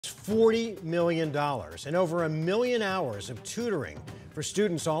$40 million and over 1 million hours of tutoring for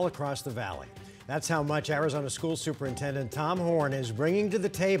students all across the valley. That's how much Arizona School Superintendent Tom Horne is bringing to the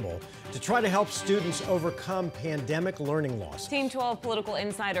table to try to help students overcome pandemic learning loss. Team 12 political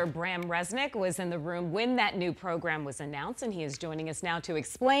insider Bram Resnick was in the room when that new program was announced, and he is joining us now to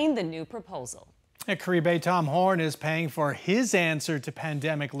explain the new proposal. At Caribe, Tom Horne is paying for his answer to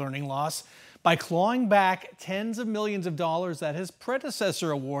pandemic learning loss by clawing back tens of millions of dollars that his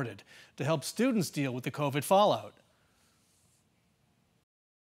predecessor awarded to help students deal with the COVID fallout.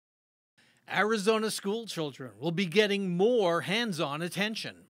 Arizona school children will be getting more hands-on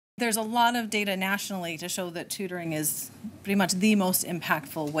attention. There's a lot of data nationally to show that tutoring is pretty much the most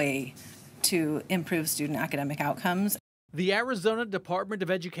impactful way to improve student academic outcomes. The Arizona Department of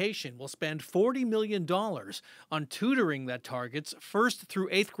Education will spend $40 million on tutoring that targets 1st through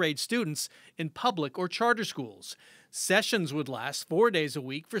 8th grade students in public or charter schools. Sessions would last 4 days a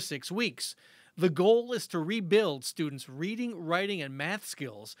week for 6 weeks. The goal is to rebuild students' reading, writing, and math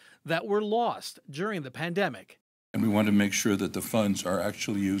skills that were lost during the pandemic. And we want to make sure that the funds are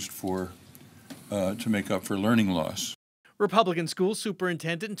actually used to make up for learning loss. Republican School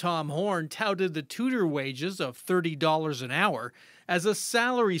Superintendent Tom Horne touted the tutor wages of $30 an hour as a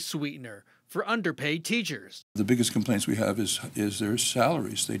salary sweetener for underpaid teachers. The biggest complaints we have is their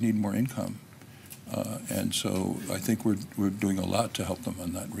salaries. They need more income. And so I think we're doing a lot to help them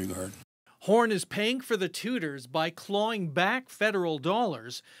in that regard. Horne is paying for the tutors by clawing back federal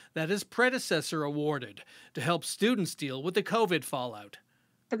dollars that his predecessor awarded to help students deal with the COVID fallout.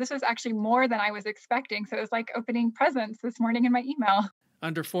 So this was actually more than I was expecting. So it was like opening presents this morning in my email.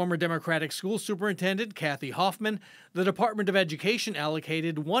 Under former Democratic School Superintendent Kathy Hoffman, the Department of Education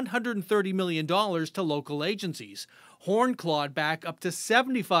allocated $130 million to local agencies. Horne clawed back up to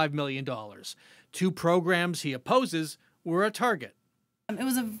 $75 million. 2 programs he opposes were a target. It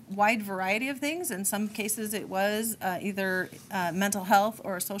was a wide variety of things. In some cases, it was either mental health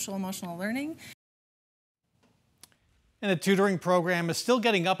or social emotional learning. And the tutoring program is still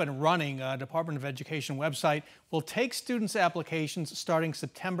getting up and running. A Department of Education website will take students' applications starting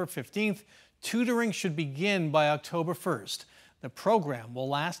September 15th. Tutoring should begin by October 1st. The program will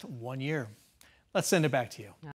last 1 year. Let's send it back to you.